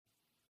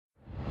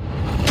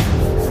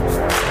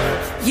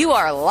You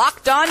are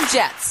Locked On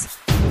Jets,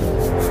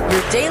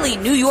 your daily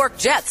New York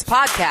Jets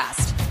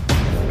podcast.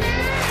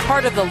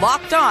 Part of the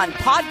Locked On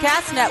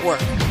Podcast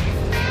Network,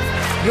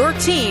 your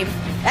team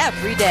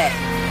every day.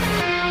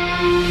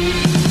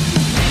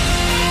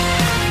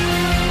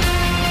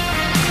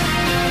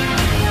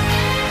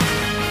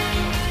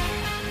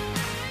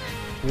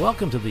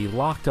 Welcome to the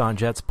Locked On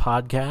Jets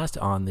podcast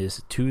on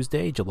this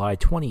Tuesday, July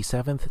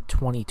 27th,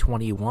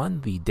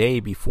 2021, the day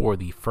before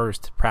the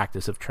first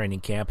practice of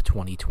training camp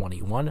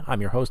 2021. I'm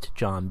your host,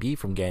 John B.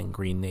 from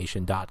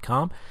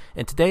GanggreenNation.com,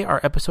 and today our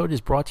episode is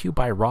brought to you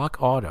by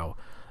Rock Auto.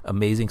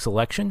 Amazing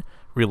selection,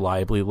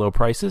 reliably low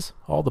prices,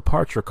 all the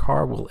parts your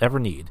car will ever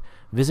need.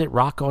 Visit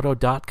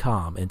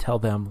rockauto.com and tell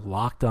them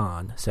Locked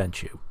On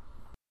sent you.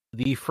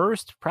 The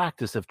first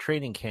practice of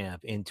training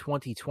camp in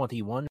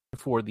 2021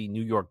 for the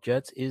New York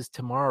Jets is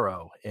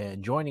tomorrow.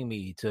 And joining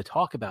me to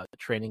talk about the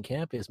training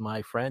camp is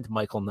my friend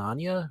Michael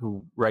Nania,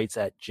 who writes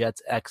at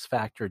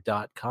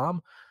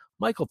jetsxfactor.com.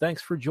 Michael,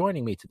 thanks for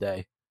joining me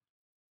today.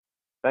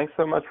 Thanks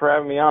so much for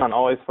having me on.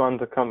 Always fun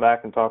to come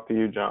back and talk to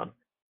you, John.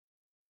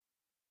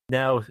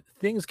 Now,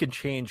 things can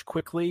change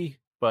quickly,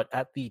 but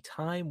at the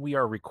time we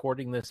are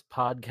recording this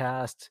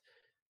podcast,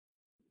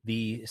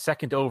 the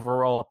second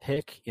overall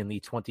pick in the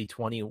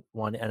 2021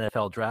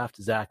 NFL Draft,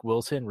 Zach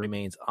Wilson,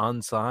 remains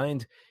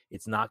unsigned.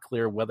 It's not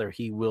clear whether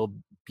he will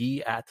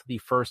be at the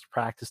first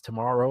practice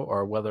tomorrow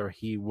or whether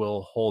he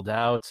will hold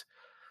out.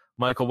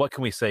 Michael, what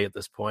can we say at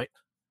this point?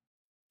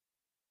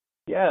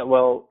 Yeah,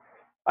 well,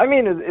 I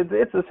mean,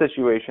 it's a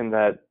situation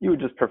that you would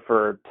just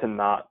prefer to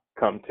not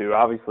come to.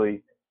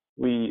 Obviously,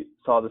 we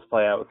saw this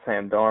play out with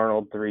Sam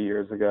Darnold 3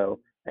 years ago,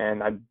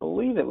 and I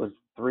believe it was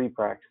 3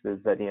 practices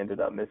that he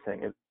ended up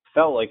missing. It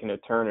felt like an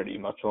eternity,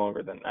 much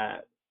longer than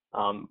that,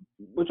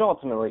 which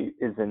ultimately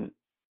isn't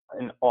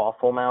an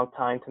awful amount of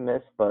time to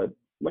miss. But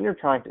when you're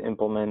trying to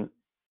implement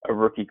a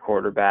rookie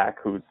quarterback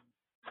who's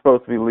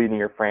supposed to be leading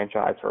your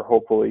franchise for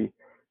hopefully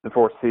the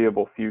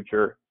foreseeable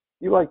future,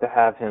 you like to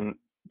have him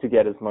to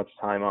get as much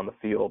time on the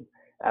field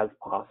as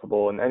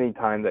possible. And any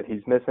time that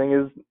he's missing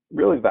is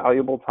really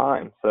valuable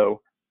time. So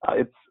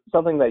it's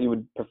something that you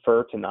would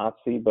prefer to not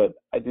see, but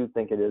I do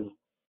think it is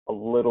a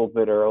little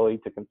bit early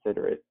to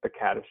consider it a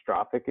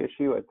catastrophic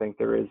issue. I think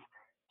there is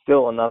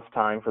still enough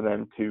time for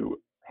them to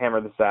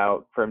hammer this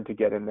out, for him to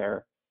get in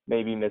there,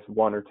 maybe miss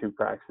 1 or 2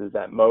 practices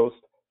at most.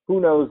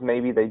 Who knows,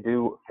 maybe they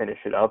do finish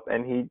it up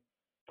and he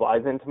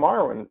flies in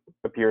tomorrow and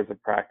appears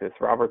at practice.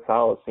 Robert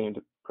Saleh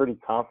seemed pretty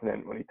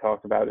confident when he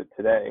talked about it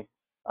today,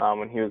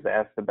 when he was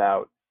asked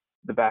about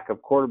the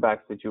backup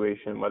quarterback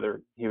situation,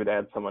 whether he would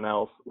add someone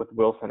else with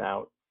Wilson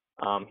out.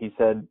 He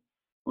said,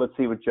 let's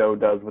see what Joe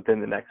does within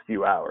the next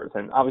few hours.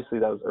 And obviously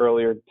that was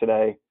earlier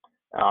today,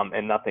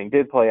 and nothing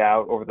did play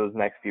out over those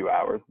next few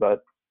hours.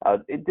 But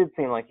it did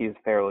seem like he was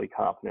fairly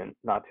confident,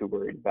 not too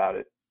worried about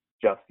it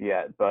just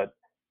yet. But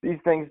these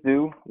things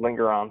do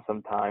linger on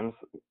sometimes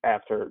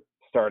after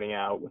starting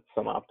out with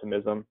some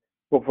optimism.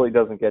 Hopefully it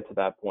doesn't get to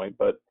that point.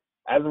 But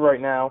as of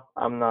right now,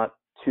 I'm not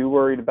too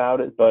worried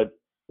about it. But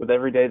with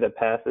every day that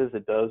passes,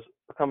 it does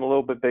become a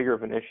little bit bigger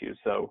of an issue.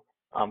 So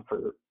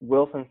for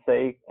Wilson's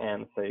sake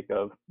and the sake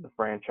of the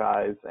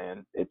franchise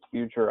and its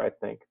future, I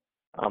think,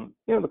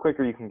 the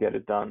quicker you can get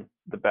it done,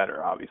 the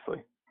better,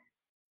 obviously.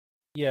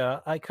 Yeah,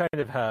 I kind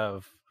of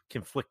have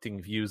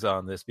conflicting views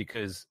on this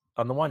because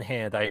on the one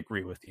hand, I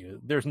agree with you.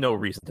 There's no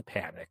reason to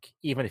panic.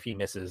 Even if he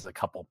misses a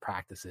couple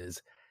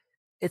practices,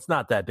 it's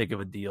not that big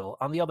of a deal.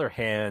 On the other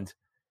hand,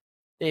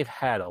 they've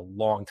had a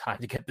long time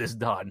to get this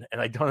done,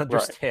 and I don't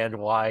understand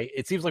why.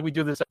 It seems like we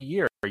do this every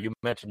year. You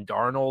mentioned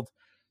Darnold.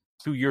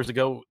 2 years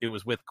ago, it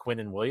was with Quinn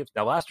and Williams.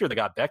 Now, last year, they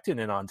got Becton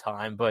in on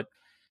time, but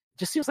it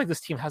just seems like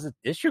this team has an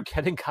issue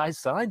getting guys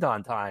signed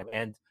on time.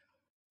 And,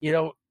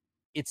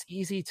 it's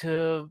easy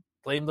to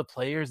blame the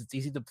players. It's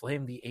easy to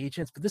blame the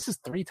agents, but this is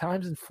 3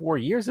 times in 4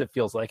 years, it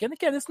feels like. And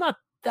again, it's not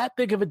that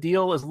big of a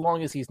deal as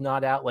long as he's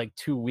not out like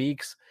 2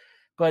 weeks.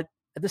 But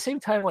at the same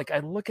time, I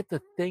look at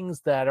the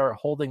things that are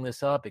holding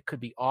this up. It could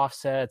be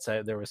offsets.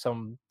 There was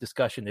some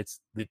discussion.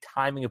 It's the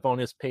timing of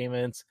bonus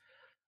payments.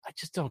 I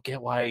just don't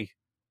get why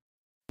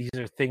these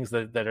are things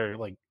that are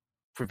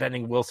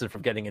preventing Wilson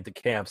from getting into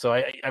camp. So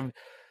I'm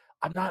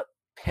not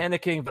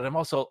panicking, but I'm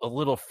also a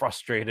little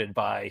frustrated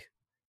by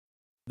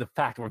the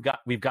fact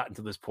we've gotten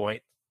to this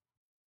point.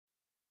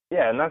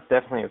 Yeah, and that's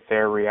definitely a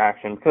fair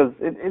reaction because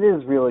it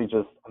is really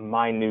just a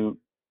minute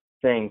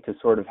thing to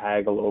sort of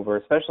haggle over,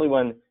 especially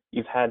when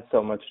you've had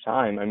so much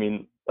time. I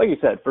mean, like you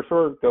said, for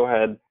sure, go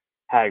ahead,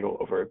 haggle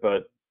over it.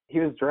 But he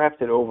was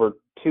drafted over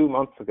 2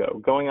 months ago,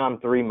 going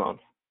on 3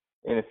 months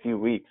in a few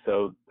weeks.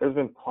 So there's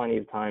been plenty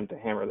of time to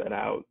hammer that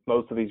out.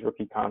 Most of these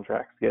rookie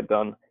contracts get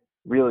done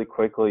really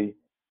quickly,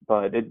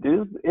 but it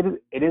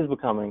is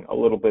becoming a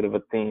little bit of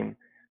a theme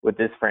with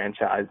this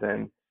franchise.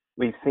 And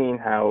we've seen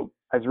how,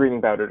 I was reading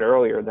about it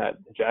earlier, that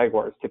the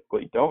Jaguars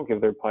typically don't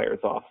give their players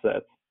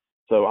offsets.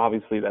 So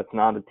obviously that's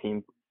not a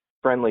team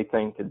friendly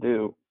thing to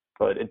do,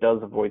 but it does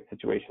avoid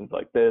situations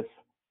like this,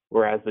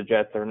 whereas the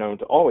Jets are known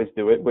to always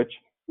do it, which,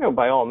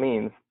 by all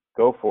means,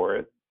 go for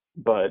it.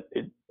 But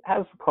it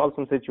has caused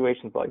some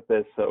situations like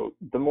this. So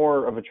the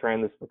more of a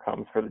trend this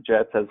becomes for the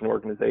Jets as an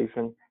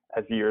organization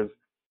as years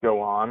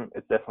go on,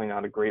 it's definitely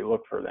not a great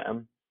look for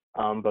them.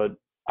 But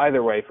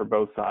either way, for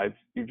both sides,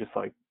 you just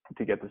like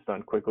to get this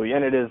done quickly.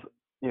 And it is,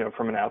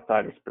 from an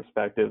outsider's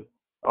perspective,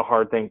 a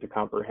hard thing to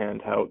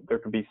comprehend how there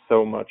could be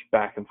so much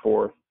back and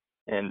forth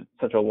and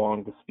such a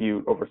long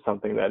dispute over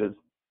something that is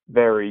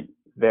very,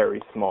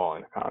 very small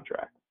in a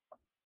contract.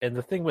 And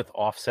the thing with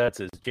offsets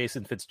is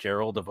Jason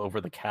Fitzgerald of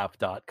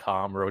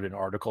overthecap.com wrote an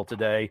article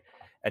today,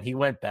 and he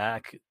went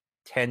back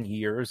 10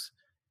 years,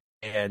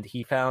 and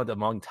he found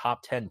among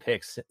top 10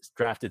 picks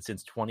drafted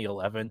since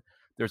 2011,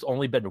 there's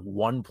only been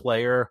one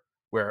player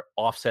where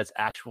offsets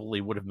actually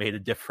would have made a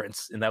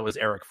difference, and that was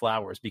Eric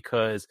Flowers,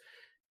 because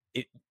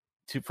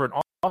for an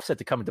offset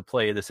to come into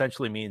play, it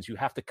essentially means you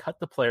have to cut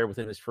the player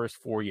within his first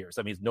 4 years.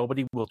 That means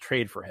nobody will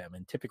trade for him,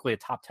 and typically a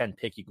top 10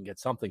 pick you can get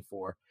something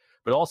for.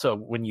 But also,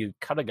 when you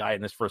cut a guy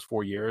in his first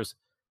 4 years,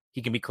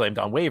 he can be claimed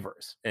on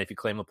waivers. And if you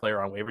claim the player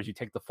on waivers, you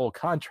take the full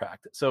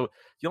contract. So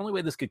the only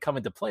way this could come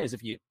into play is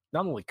if you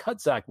not only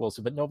cut Zach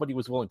Wilson, but nobody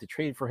was willing to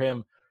trade for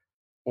him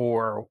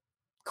or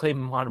claim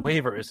him on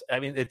waivers. I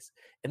mean,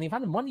 and the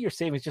amount of money you're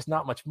saving is just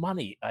not much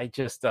money. I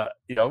just,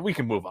 we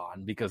can move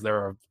on because there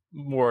are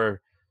more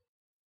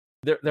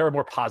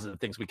positive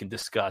things we can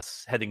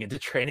discuss heading into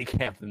training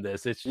camp than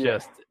this. It's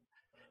just,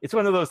 it's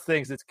one of those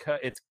things.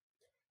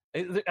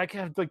 I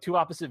have like two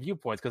opposite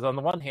viewpoints, because on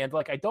the one hand,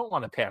 like, I don't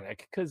want to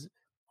panic because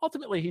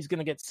ultimately he's going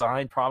to get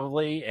signed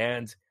probably,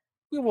 and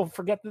we will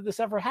forget that this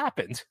ever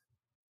happened.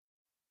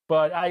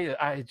 But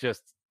I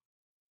just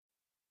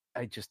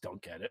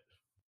don't get it.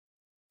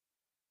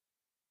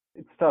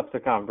 It's tough to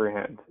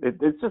comprehend.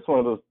 It's just one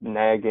of those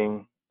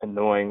nagging,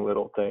 annoying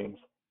little things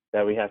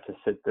that we have to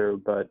sit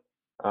through. But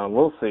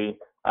we'll see.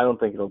 I don't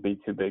think it'll be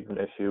too big of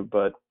an issue,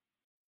 but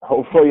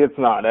hopefully it's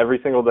not.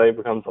 Every single day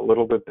becomes a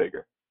little bit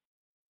bigger.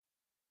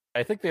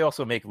 I think they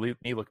also make me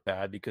look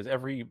bad because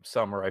every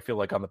summer I feel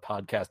like on the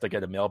podcast I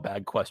get a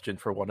mailbag question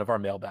for one of our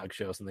mailbag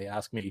shows, and they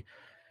ask me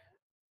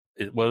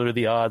what are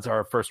the odds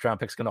our first round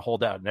pick's going to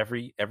hold out.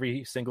 And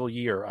every single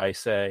year I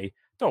say,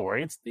 don't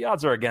worry, the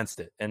odds are against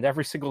it. And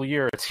every single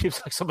year it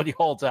seems like somebody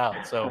holds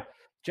out. So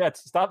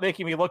Jets, stop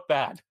making me look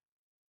bad.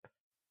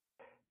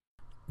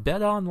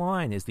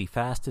 BetOnline is the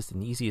fastest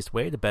and easiest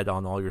way to bet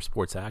on all your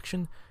sports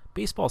action.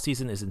 Baseball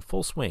season is in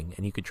full swing,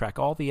 and you can track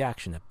all the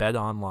action at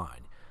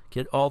BetOnline.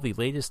 Get all the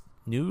latest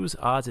news,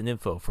 odds, and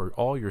info for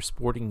all your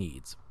sporting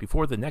needs.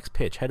 Before the next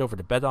pitch, head over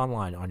to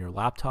BetOnline on your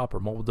laptop or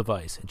mobile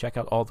device and check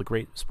out all the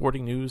great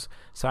sporting news,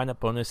 sign-up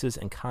bonuses,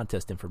 and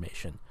contest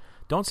information.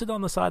 Don't sit on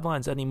the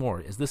sidelines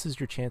anymore, as this is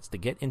your chance to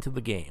get into the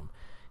game.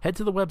 Head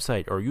to the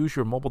website or use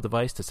your mobile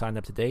device to sign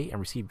up today and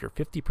receive your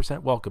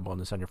 50% welcome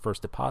bonus on your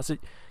first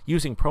deposit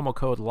using promo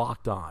code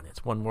LOCKEDON.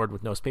 It's one word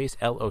with no space,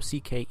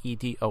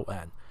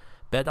 LOCKEDON.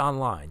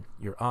 BetOnline,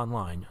 your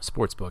online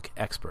sportsbook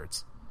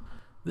experts.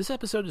 This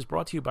episode is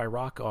brought to you by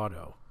Rock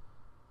Auto.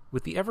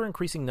 With the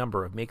ever-increasing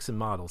number of makes and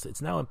models,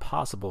 it's now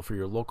impossible for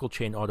your local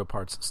chain auto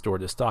parts store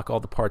to stock all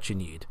the parts you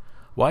need.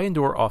 Why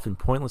endure often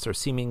pointless or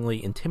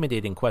seemingly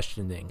intimidating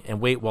questioning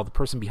and wait while the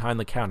person behind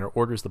the counter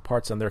orders the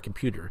parts on their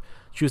computer,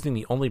 choosing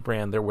the only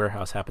brand their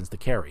warehouse happens to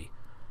carry?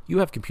 You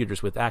have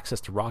computers with access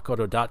to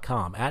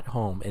RockAuto.com at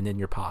home and in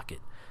your pocket.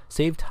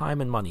 Save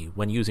time and money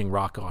when using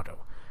Rock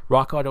Auto.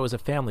 Rock Auto is a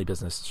family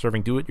business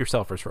serving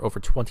do-it-yourselfers for over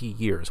 20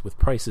 years with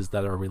prices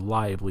that are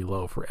reliably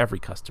low for every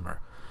customer.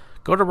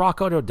 Go to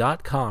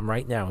rockauto.com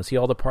right now and see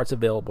all the parts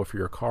available for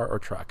your car or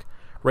truck.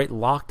 Rate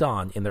Locked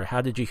On in their How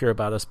Did You Hear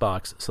About Us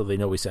box so they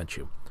know we sent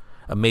you.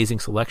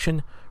 Amazing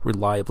selection,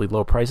 reliably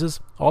low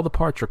prices, all the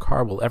parts your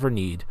car will ever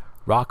need.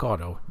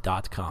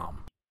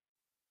 rockauto.com.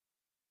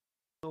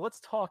 So let's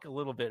talk a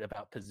little bit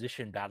about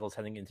position battles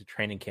heading into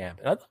training camp.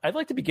 And I'd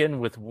like to begin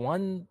with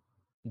one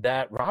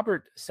that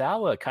Robert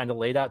Saleh kind of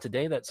laid out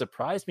today that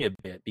surprised me a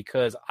bit,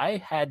 because I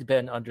had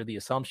been under the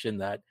assumption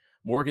that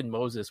Morgan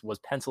Moses was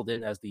penciled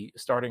in as the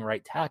starting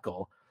right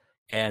tackle,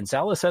 and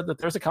Saleh said that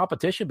there's a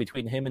competition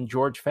between him and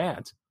George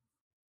Fant.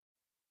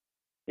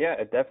 Yeah,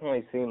 it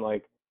definitely seemed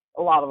like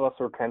a lot of us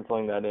were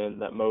penciling that in,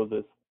 that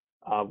Moses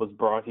was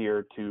brought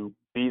here to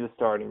be the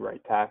starting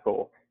right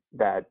tackle,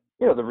 that,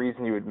 the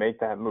reason you would make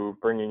that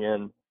move, bringing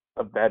in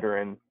a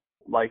veteran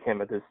like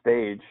him at this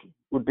stage,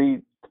 would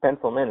be to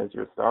pencil him in as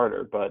your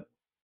starter. But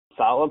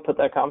Saleh put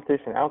that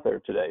competition out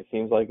there today.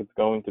 Seems like it's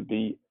going to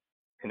be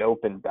an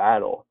open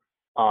battle.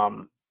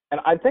 And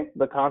I think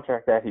the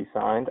contract that he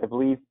signed, I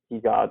believe he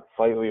got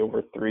slightly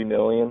over $3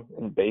 million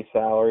in base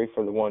salary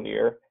for the 1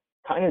 year,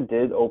 kind of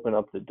did open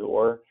up the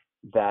door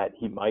that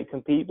he might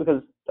compete,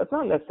 because that's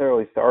not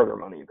necessarily starter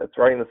money. That's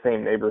right in the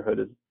same neighborhood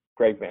as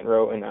Greg Van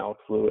Roten, Alex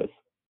Lewis,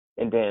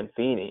 and Dan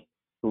Feeney,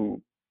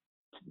 who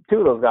two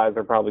of those guys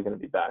are probably going to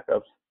be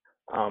backups.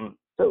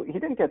 So he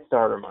didn't get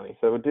starter money,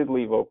 so it did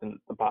leave open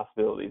the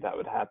possibility that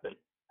would happen.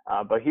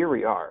 But here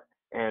we are,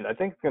 and I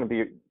think it's going to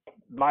be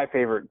my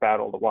favorite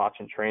battle to watch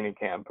in training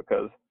camp,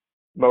 because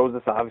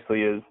Moses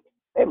obviously is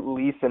at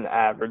least an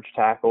average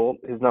tackle.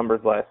 His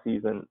numbers last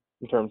season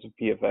in terms of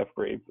PFF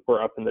grades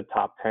were up in the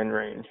top 10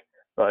 range.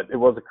 but it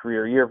was a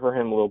career year for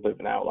him, a little bit of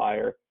an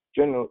outlier.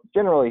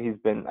 Generally, he's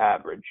been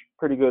average,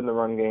 pretty good in the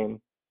run game,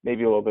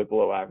 maybe a little bit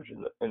below average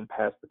in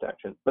pass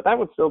protection. But that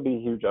would still be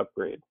a huge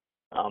upgrade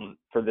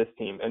for this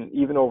team, and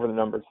even over the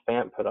numbers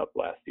Fant put up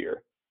last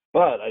year.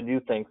 But I do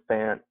think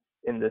Fant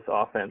in this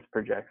offense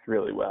projects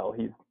really well.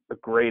 He's a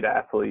great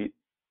athlete,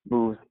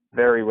 moves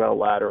very well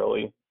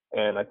laterally,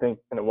 and I think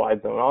in a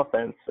wide zone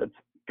offense, it's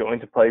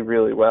going to play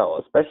really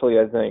well, especially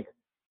I think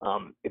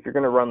if you're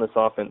going to run this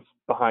offense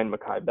behind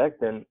Mekhi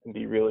Becton and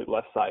be really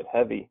left side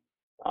heavy,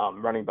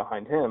 running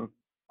behind him,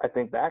 I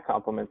think that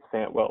complements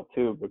Fant well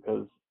too,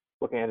 because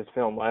looking at his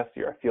film last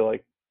year, I feel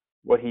like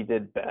what he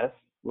did best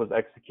was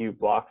execute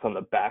blocks on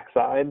the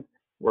backside,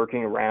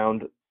 working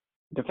around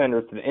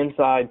defenders to the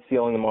inside,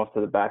 sealing them off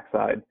to the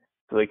backside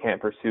so they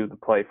can't pursue the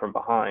play from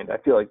behind. I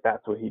feel like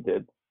that's what he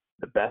did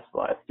the best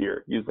last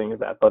year, using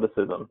his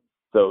athleticism.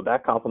 So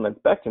that complements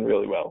Becton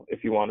really well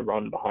if you want to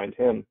run behind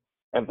him,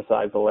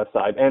 emphasize the left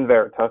side, and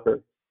Vera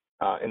Tucker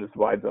in this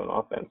wide zone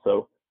offense.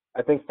 So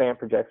I think Fant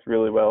projects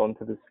really well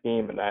into the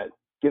scheme, and that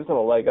gives him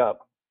a leg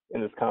up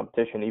in this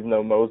competition. Even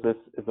though Moses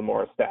is a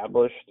more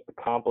established,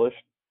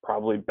 accomplished,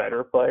 probably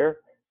better player,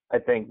 I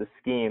think the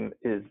scheme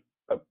is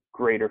a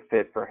greater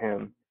fit for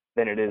him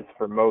than it is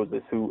for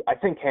Moses, who I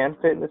think can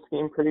fit in the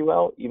scheme pretty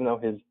well, even though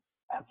his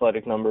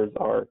athletic numbers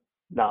are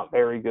not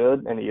very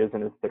good, and he is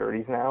in his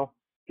 30s now.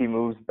 He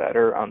moves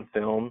better on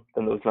film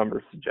than those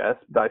numbers suggest,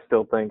 but I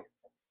still think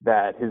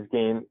that his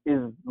game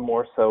is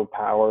more so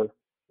power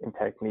and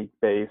technique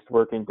based,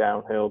 working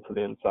downhill to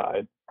the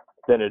inside,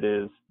 than it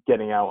is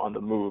getting out on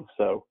the move.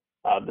 So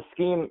the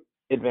scheme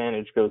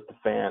advantage goes to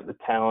Fant, the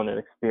talent and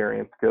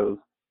experience goes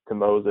to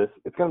Moses.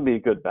 It's going to be a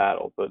good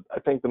battle, but I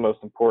think the most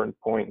important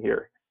point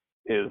here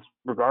is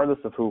regardless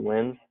of who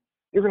wins,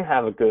 you're going to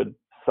have a good,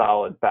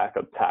 solid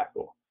backup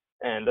tackle.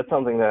 And that's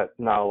something that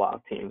not a lot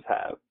of teams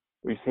have.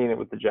 We've seen it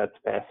with the Jets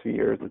the past few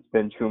years. It's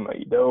been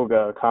Chuma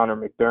Edoga, Connor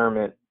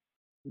McDermott.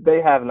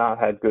 They have not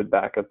had good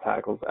backup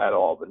tackles at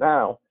all. But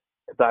now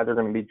it's either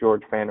going to be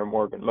George Fant or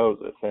Morgan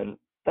Moses. And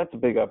that's a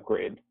big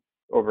upgrade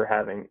over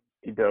having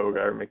Edoga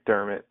or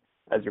McDermott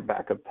as your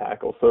backup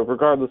tackle. So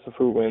regardless of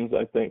who wins,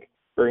 I think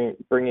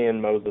bringing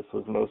in Moses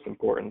was most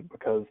important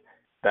because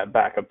that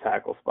backup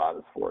tackle spot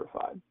is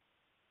fortified.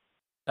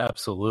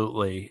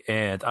 Absolutely.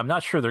 And I'm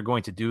not sure they're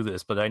going to do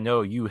this, but I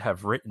know you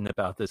have written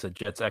about this at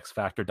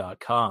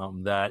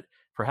jetsxfactor.com that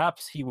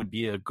perhaps he would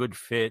be a good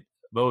fit,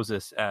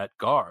 Moses, at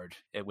guard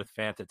with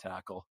Fant to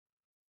tackle.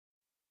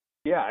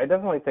 Yeah, I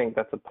definitely think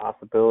that's a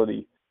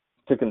possibility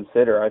to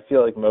consider. I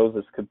feel like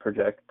Moses could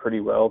project pretty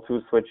well to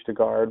a switch to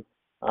guard.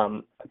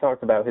 I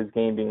talked about his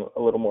game being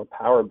a little more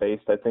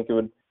power-based. I think it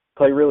would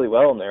play really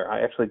well in there.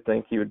 I actually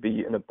think he would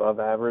be an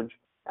average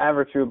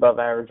to above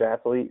average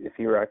athlete if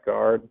he were at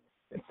guard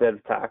instead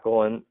of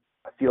tackle. And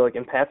I feel like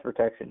in pass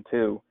protection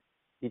too,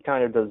 he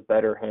kind of does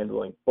better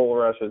handling bull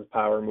rushes,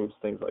 power moves,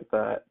 things like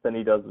that than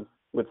he does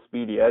with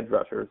speedy edge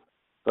rushers.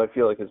 So I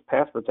feel like his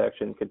pass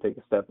protection could take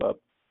a step up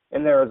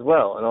in there as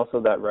well. And also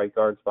that right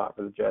guard spot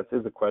for the Jets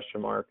is a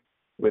question mark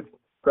with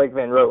Greg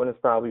Van Roten is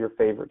probably your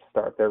favorite to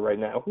start there right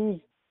now, who's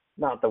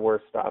not the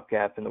worst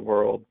stopgap in the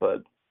world,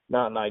 but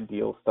not an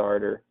ideal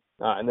starter.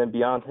 And then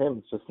beyond him,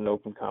 it's just an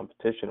open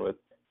competition with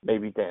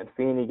maybe Dan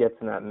Feeney gets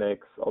in that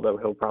mix, although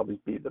he'll probably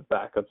be the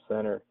backup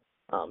center.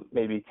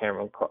 Maybe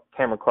Cameron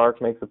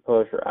Clark makes a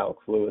push or Alex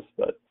Lewis.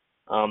 But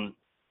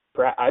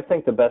I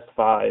think the best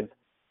five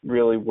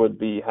really would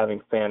be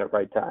having Fant at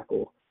right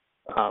tackle,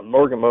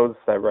 Morgan Moses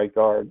at right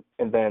guard,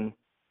 and then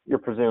your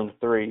presumed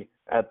three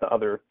at the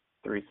other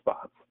three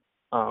spots.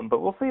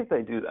 But we'll see if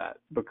they do that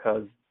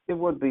because it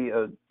would be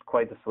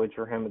quite the switch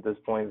for him at this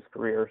point in his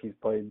career. He's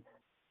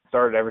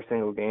started every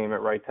single game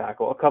at right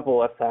tackle, a couple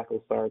left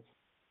tackle starts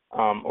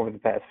over the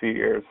past few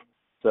years.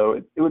 So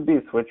it would be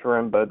a switch for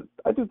him, but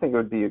I do think it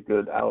would be a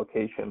good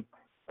allocation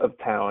of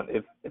talent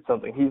if it's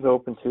something he's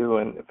open to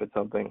and if it's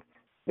something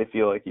they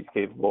feel like he's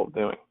capable of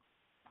doing.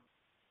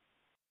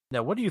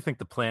 Now, what do you think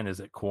the plan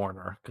is at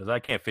corner? Because I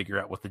can't figure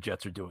out what the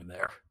Jets are doing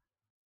there.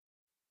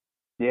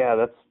 Yeah,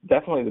 that's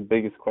definitely the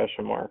biggest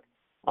question mark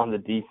on the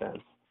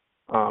defense.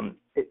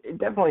 It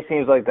definitely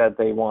seems like that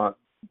they want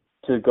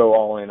to go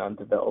all in on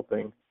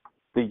developing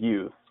the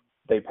youth.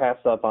 They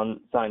passed up on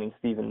signing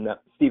Steven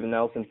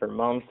Nelson for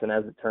months, and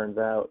as it turns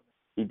out,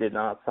 he did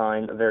not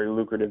sign a very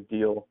lucrative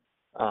deal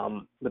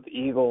with the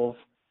Eagles.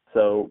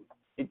 So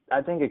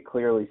I think it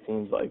clearly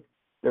seems like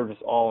they're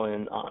just all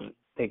in on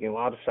taking a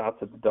lot of shots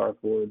at the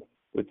dartboard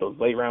with those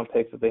late-round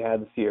picks that they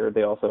had this year.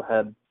 They also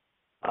had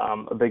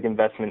a big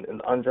investment in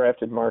the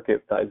undrafted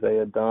market with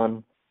Isaiah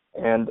Dunn,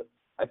 and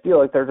I feel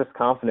like they're just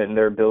confident in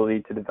their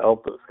ability to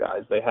develop those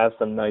guys. They have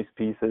some nice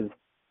pieces.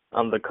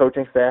 The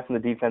coaching staff in the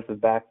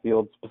defensive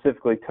backfield,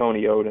 specifically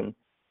Tony Oden,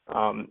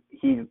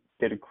 he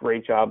did a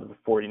great job in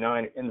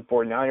the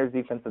 49ers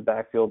defensive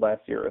backfield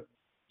last year with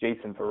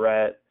Jason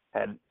Verrett,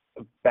 had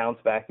a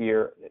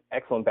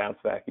excellent bounce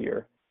back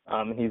year.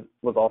 He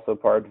was also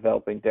part of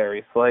developing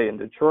Darius Slay in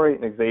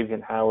Detroit and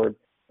Xavier Howard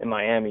in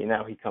Miami.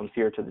 Now he comes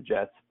here to the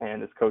Jets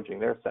and is coaching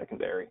their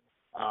secondary.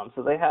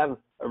 So they have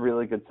a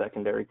really good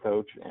secondary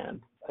coach,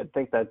 and I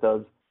think that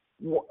does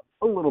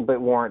a little bit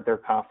warrant their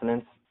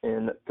confidence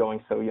in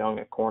going so young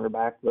at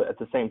cornerback, but at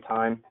the same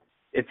time,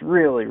 it's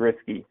really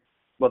risky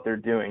what they're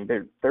doing.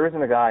 There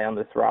isn't a guy on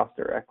this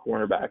roster at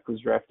cornerback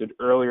who's drafted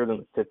earlier than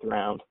the fifth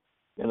round,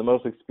 and the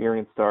most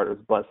experienced starter is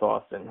Bless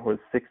Austin, who has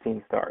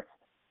 16 starts.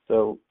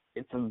 So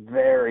it's a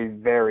very,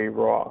 very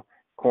raw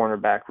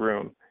cornerback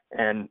room,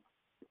 and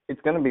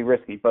it's going to be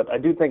risky. But I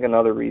do think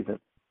another reason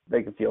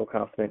they can feel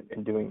confident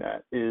in doing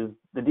that is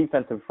the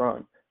defensive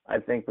front. I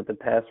think with the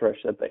pass rush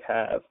that they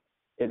have,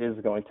 it is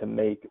going to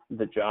make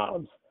the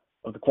jobs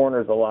of the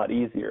corners a lot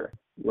easier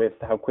with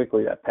how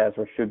quickly that pass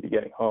rush should be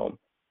getting home.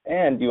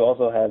 And you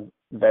also have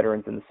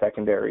veterans in the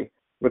secondary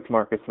with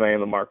Marcus May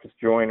and LaMarcus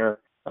Joyner,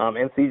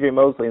 and C.J.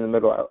 Mosley in the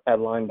middle at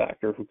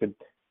linebacker who could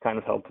kind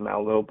of help them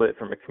out a little bit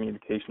from a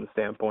communication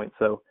standpoint.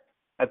 So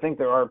I think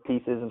there are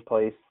pieces in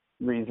place,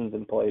 reasons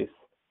in place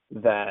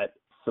that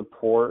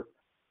support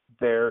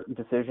their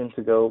decision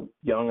to go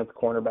young at the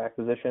cornerback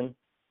position,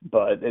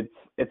 but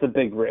it's a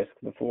big risk.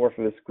 The floor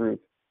for this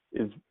group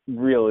is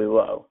really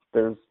low.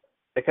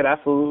 It could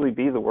absolutely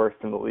be the worst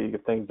in the league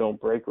if things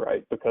don't break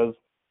right, because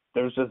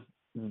there's just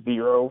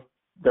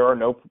there are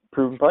no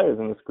proven players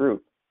in this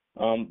group.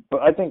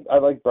 But I think I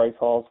like Bryce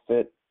Hall's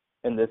fit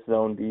in this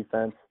zone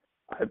defense.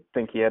 I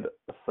think he had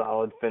a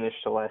solid finish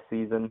to last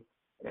season,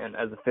 and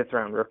as a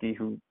fifth-round rookie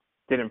who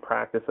didn't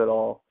practice at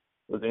all,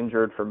 was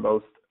injured for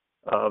most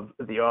of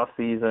the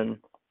offseason,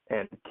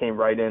 and came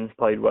right in,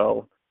 played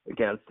well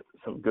against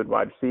some good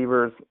wide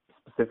receivers,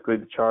 specifically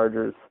the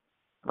Chargers.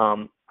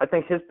 I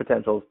think his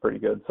potential is pretty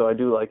good, so I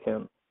do like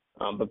him.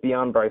 But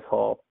beyond Bryce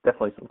Hall,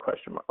 definitely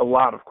a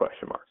lot of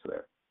question marks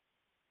there.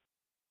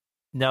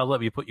 Now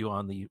let me put you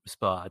on the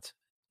spot.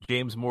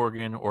 James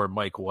Morgan or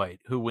Mike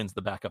White, who wins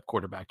the backup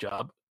quarterback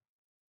job?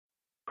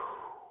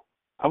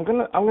 I'm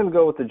gonna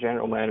go with the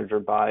general manager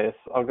bias.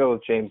 I'll go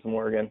with James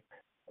Morgan.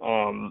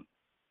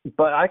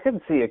 But I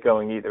could see it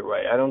going either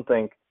way. I don't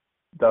think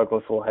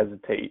Douglas will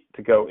hesitate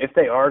to go. If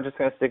they are just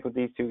going to stick with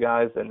these two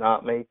guys and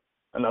not make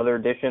another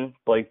addition,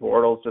 Blake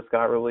Bortles just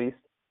got released,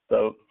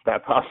 so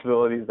that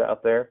possibility is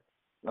out there.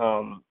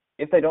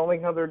 If they don't make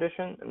another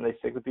addition and they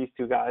stick with these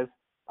two guys,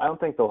 I don't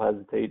think they'll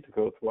hesitate to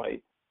go with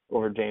White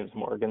over James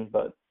Morgan.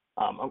 But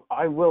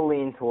I will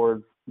lean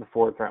towards the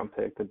fourth-round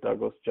pick that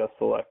Douglas just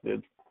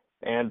selected.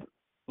 And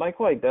Mike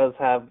White does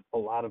have a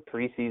lot of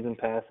preseason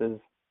passes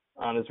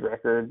on his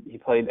record. He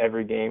played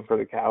every game for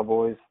the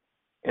Cowboys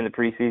in the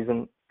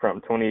preseason from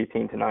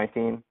 2018 to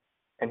 19,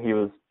 and he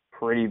was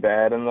pretty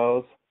bad in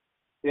those.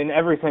 In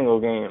every single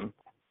game,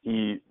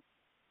 he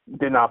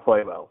did not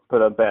play well,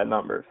 put up bad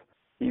numbers.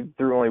 He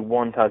threw only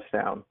one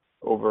touchdown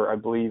over, I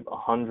believe,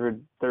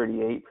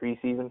 138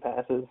 preseason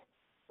passes,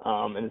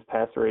 and his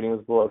passer rating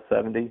was below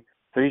 70.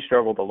 So he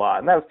struggled a lot,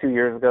 and that was 2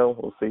 years ago.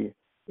 We'll see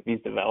if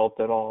he's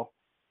developed at all.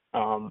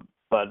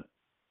 But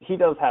he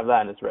does have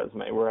that in his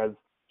resume, whereas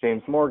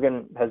James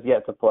Morgan has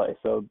yet to play,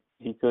 so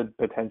he could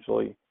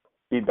potentially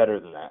be better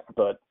than that.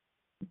 But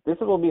this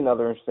will be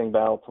another interesting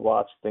battle to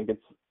watch. I think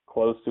it's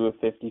close to a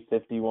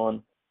 50-50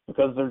 one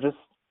because there just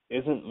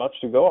isn't much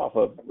to go off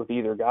of with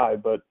either guy.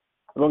 But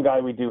one guy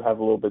we do have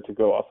a little bit to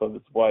go off of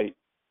is White.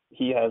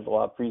 He has a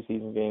lot of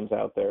preseason games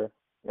out there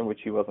in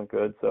which he wasn't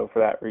good. So for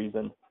that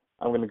reason,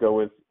 I'm going to go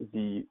with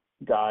the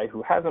guy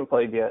who hasn't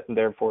played yet and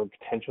therefore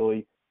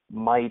potentially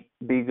might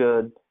be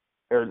good,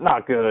 or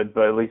not good,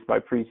 but at least by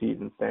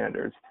preseason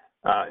standards,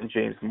 in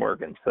James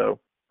Morgan. So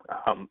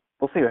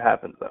we'll see what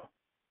happens, though.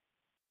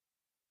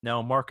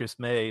 Now, Marcus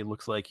May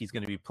looks like he's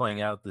going to be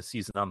playing out the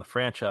season on the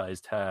franchise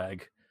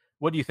tag.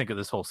 What do you think of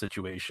this whole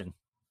situation?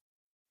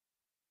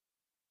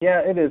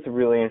 Yeah, it is a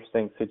really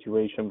interesting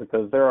situation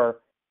because there are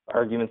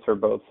arguments for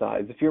both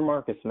sides. If you're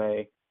Marcus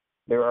May,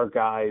 there are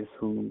guys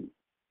who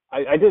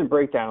I did a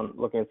breakdown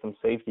looking at some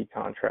safety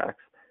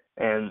contracts,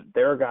 and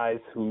there are guys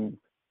who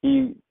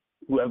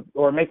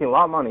are making a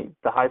lot of money,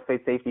 the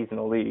highest-paid safeties in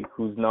the league,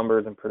 whose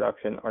numbers and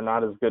production are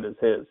not as good as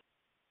his.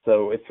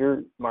 So if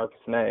you're Marcus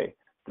May,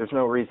 there's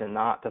no reason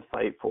not to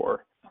fight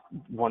for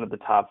one of the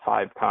top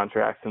 5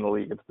 contracts in the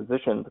league at the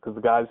position, because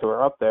the guys who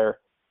are up there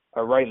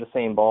are right in the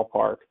same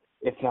ballpark,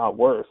 if not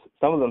worse.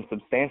 Some of them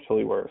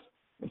substantially worse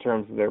in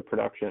terms of their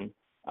production,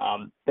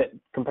 that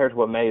compared to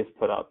what May has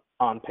put up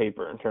on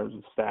paper in terms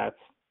of stats,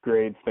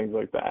 grades, things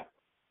like that.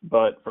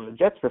 But from the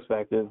Jets'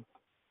 perspective,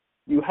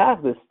 you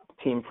have this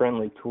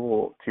team-friendly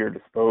tool to your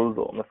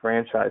disposal in the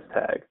franchise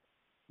tag.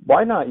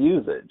 Why not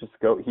use it? Just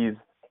go. He's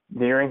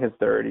nearing his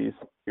 30s.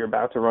 You're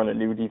about to run a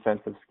new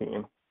defensive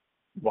scheme.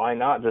 Why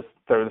not just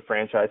throw the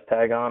franchise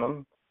tag on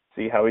him,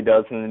 see how he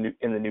does in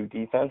the new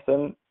defense,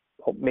 and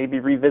maybe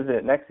revisit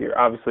it next year?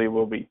 Obviously, it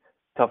will be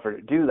tougher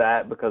to do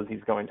that because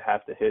he's going to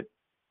have to hit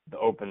the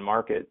open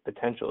market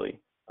potentially.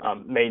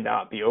 May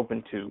not be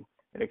open to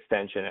an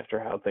extension after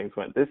how things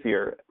went this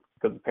year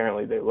because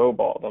apparently they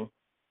lowballed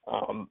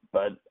him.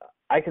 But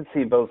I could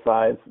see both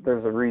sides.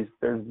 There's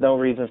no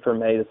reason for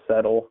May to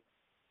settle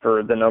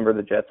for the number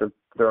the Jets are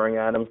throwing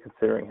at him,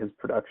 considering his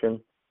production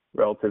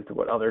relative to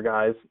what other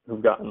guys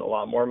who've gotten a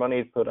lot more money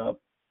have put up.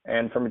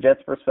 And from a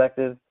Jets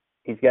perspective,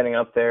 he's getting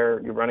up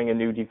there. You're running a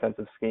new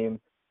defensive scheme.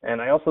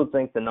 And I also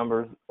think the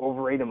numbers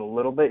overrate him a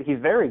little bit. He's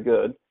very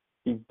good.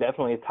 He's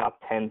definitely a top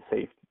 10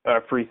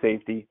 free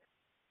safety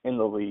in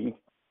the league.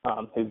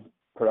 His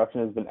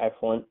production has been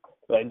excellent,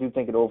 but I do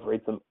think it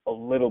overrates him a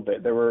little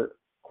bit. There were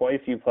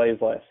quite a few plays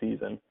last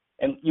season,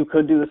 and you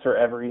could do this for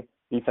every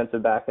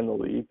defensive back in the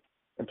league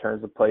in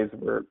terms of plays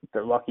where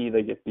they're lucky,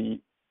 they get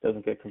beat,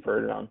 doesn't get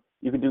converted on.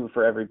 You could do it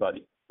for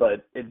everybody,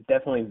 but it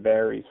definitely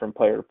varies from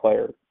player to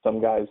player.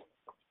 Some guys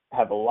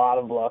have a lot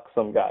of luck,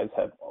 some guys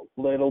have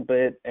a little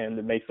bit, and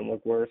it makes them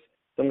look worse.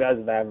 Some guys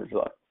have average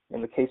luck.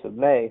 In the case of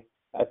May,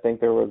 I think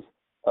there was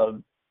a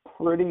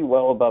pretty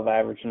well above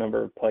average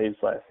number of plays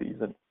last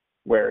season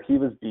where he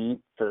was beat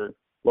for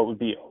what would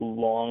be a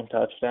long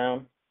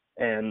touchdown,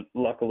 and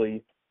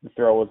luckily the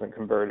throw wasn't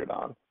converted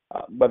on.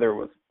 Whether it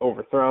was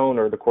overthrown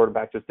or the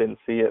quarterback just didn't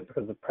see it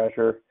because of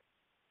pressure.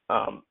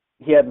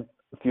 He had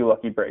a few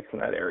lucky breaks in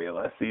that area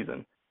last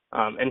season.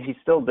 And he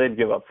still did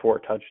give up 4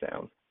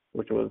 touchdowns,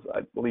 which was,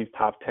 I believe,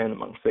 top 10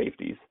 among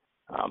safeties.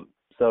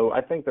 So I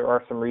think there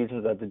are some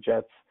reasons that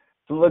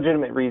some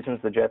legitimate reasons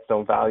the Jets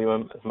don't value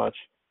him as much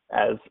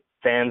as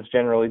fans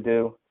generally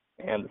do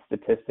and the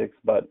statistics.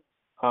 But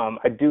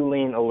I do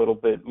lean a little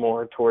bit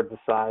more toward the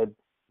side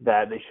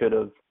that they should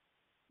have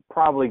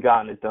probably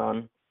gotten it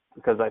done,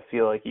 because I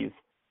feel like he's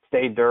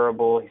stayed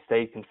durable, he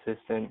stayed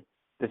consistent.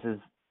 This is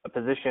a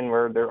position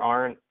where there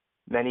aren't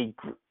many.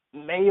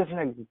 May isn't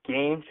a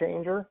game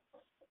changer,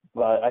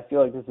 but I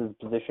feel like this is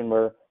a position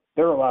where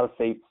there are a lot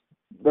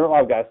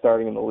of guys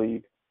starting in the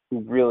league who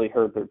really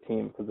hurt their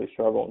team because they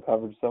struggle in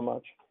coverage so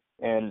much.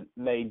 And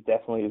May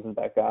definitely isn't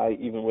that guy,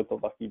 even with the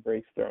lucky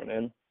breaks thrown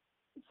in.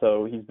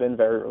 So he's been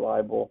very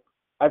reliable.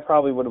 I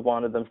probably would have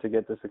wanted them to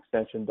get this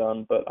extension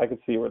done, but I could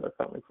see where they're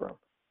coming from.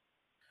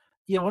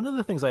 Yeah, one of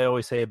the things I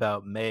always say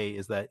about May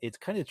is that it's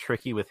kind of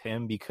tricky with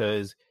him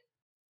because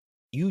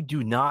you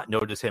do not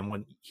notice him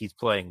when he's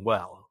playing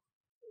well.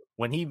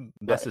 When he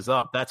messes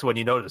up, that's when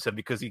you notice him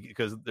because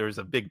there's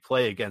a big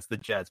play against the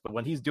Jets. But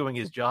when he's doing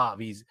his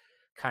job, he's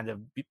kind of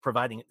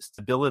providing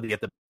stability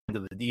at the end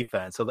of the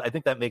defense. So I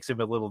think that makes him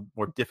a little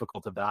more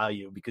difficult to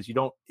value because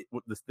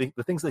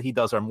the things that he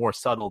does are more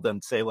subtle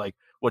than, say, like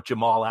what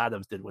Jamal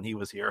Adams did when he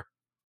was here.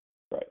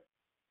 Right.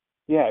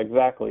 Yeah,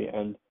 exactly.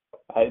 And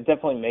it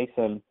definitely makes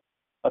him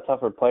a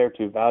tougher player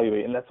to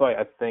evaluate. And that's why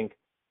I think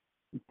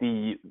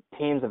the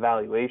team's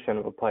evaluation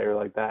of a player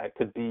like that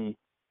could be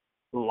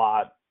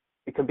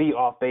it could be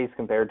off base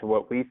compared to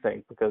what we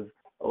think, because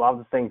a lot of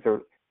the things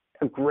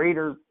a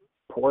greater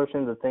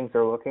portion of the things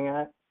they're looking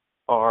at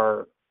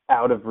are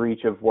out of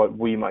reach of what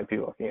we might be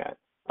looking at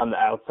on the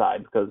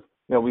outside, because,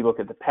 we look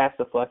at the pass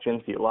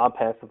deflections. He had a lot of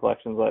pass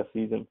deflections last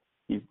season.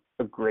 He's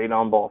a great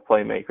on-ball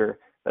playmaker.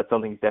 That's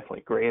something he's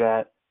definitely great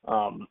at.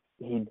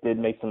 He did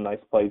make some nice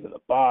plays in the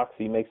box.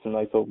 He makes some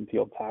nice open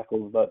field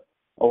tackles, but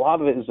a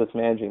lot of it is just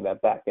managing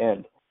that back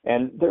end.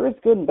 And there is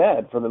good and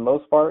bad. For the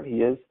most part,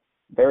 he is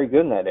very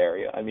good in that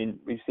area. I mean,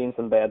 we've seen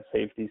some bad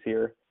safeties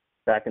here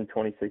back in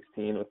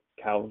 2016 with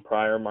Calvin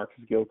Pryor,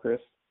 Marcus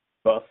Gilchrist,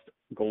 bust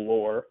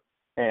galore.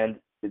 And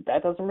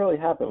that doesn't really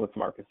happen with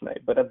Marcus May.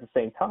 But at the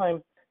same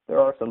time, there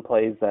are some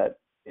plays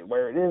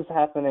where it is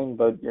happening,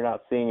 but you're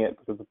not seeing it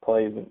because the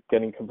play isn't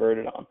getting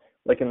converted on.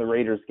 Like in the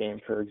Raiders game,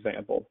 for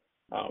example.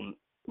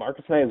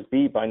 Marcus May was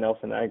beat by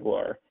Nelson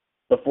Aguilar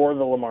before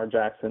the Lamar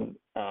Jackson,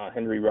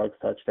 Henry Ruggs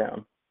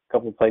touchdown. A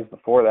couple of plays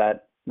before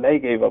that, May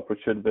gave up what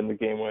should have been the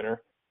game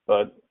winner,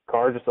 but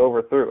Carr just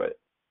overthrew it.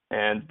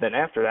 And then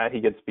after that,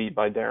 he gets beat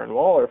by Darren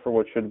Waller for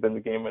what should have been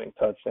the game-winning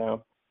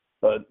touchdown,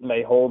 but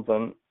May holds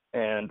him,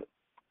 and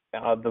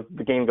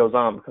the game goes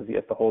on because he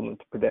has to hold him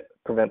to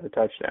prevent the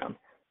touchdown.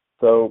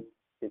 So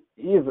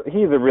he's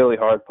a really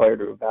hard player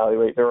to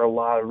evaluate. There are a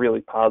lot of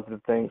really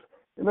positive things,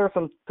 and there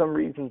are some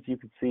reasons you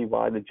could see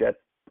why the Jets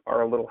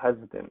are a little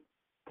hesitant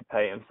to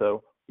pay him.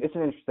 So it's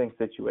an interesting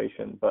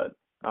situation, but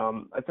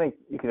I think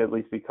you can at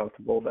least be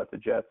comfortable that the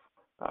Jets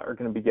are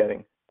going to be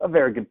getting a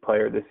very good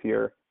player this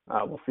year.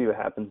 We'll see what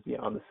happens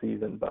beyond the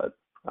season, but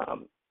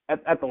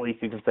at the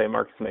least you can say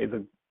Marcus May is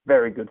a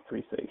very good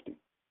free safety.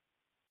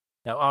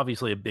 Now,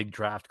 obviously, a big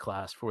draft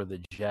class for the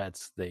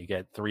Jets. They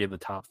get 3 of the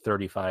top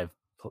 35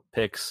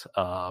 picks.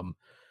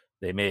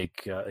 They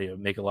make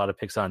a lot of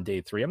picks on day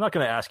 3. I'm not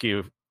going to ask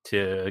you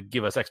to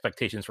give us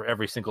expectations for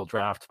every single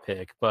draft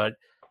pick, but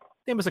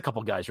name us a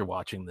couple guys you're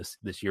watching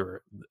this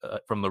year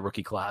from the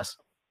rookie class.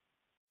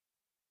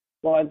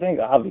 Well, I think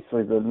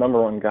obviously the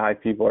number one guy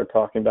people are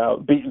talking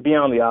about,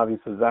 beyond the obvious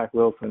of Zach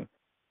Wilson,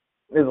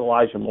 is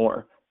Elijah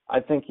Moore. I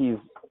think he's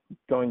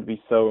going to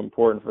be so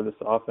important for this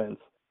offense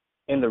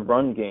in the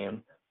run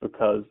game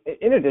because,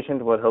 in addition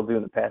to what he'll do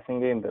in the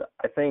passing game, but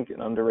I think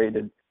an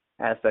underrated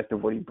aspect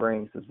of what he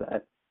brings is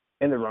that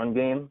in the run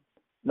game,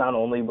 not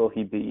only will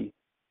he be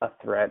a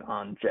threat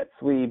on jet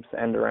sweeps,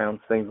 end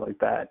arounds, things like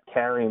that,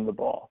 carrying the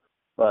ball,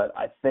 but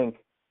I think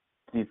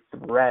the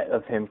threat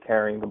of him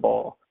carrying the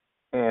ball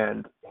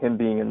and him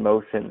being in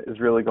motion is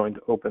really going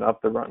to open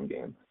up the run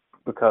game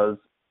because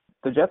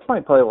the Jets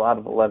might play a lot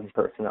of 11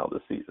 personnel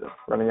this season,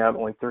 running out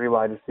only 3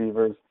 wide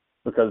receivers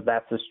because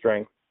that's the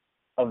strength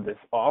of this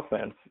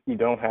offense. You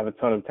don't have a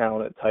ton of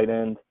talent at tight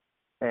end.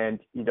 and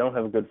you don't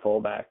have a good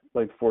fullback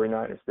like the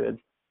 49ers did,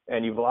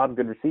 and you have a lot of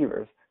good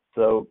receivers.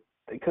 So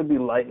they could be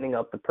lightening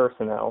up the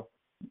personnel.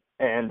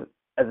 And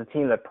as a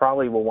team that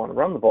probably will want to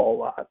run the ball a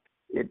lot,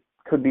 it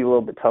could be a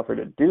little bit tougher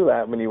to do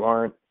that when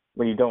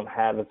you don't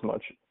have as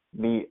much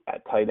meat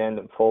at tight end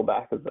and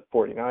fullback as the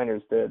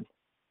 49ers did.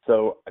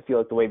 So I feel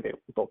like the way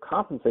they'll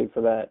compensate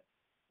for that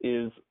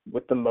is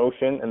with the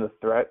motion and the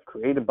threat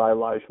created by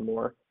Elijah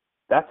Moore.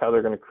 That's how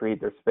they're going to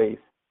create their space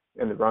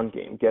in the run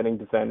game, getting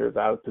defenders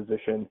out of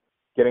position,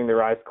 getting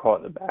their eyes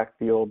caught in the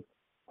backfield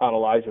on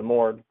Elijah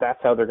Moore. That's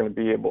how they're going to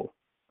be able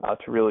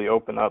to really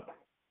open up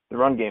the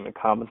run game and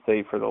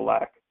compensate for the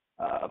lack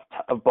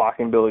of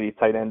blocking ability at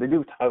tight end. They do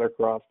have Tyler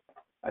Croft.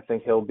 I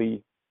think he'll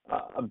be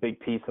a big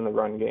piece in the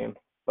run game.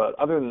 But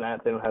other than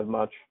that, they don't have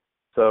much.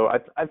 So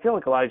I feel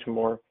like Elijah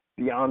Moore,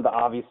 beyond the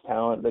obvious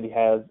talent that he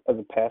has as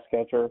a pass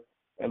catcher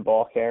and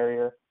ball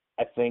carrier,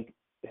 I think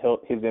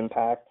his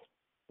impact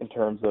in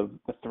terms of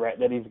the threat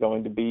that he's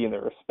going to be and the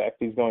respect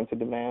he's going to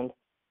demand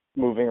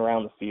moving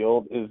around the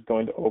field is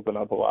going to open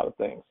up a lot of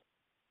things.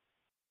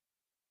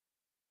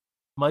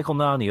 Michael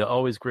Nania,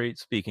 always great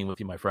speaking with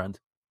you, my friend.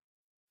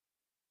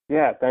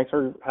 Yeah, thanks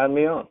for having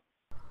me on.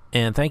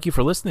 And thank you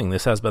for listening.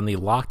 This has been the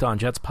Locked On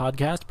Jets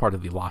podcast, part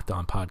of the Locked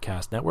On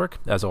Podcast Network.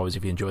 As always,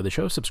 if you enjoy the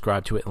show,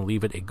 subscribe to it and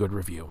leave it a good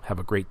review. Have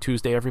a great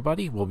Tuesday,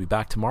 everybody. We'll be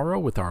back tomorrow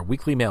with our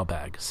weekly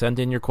mailbag. Send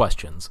in your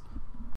questions.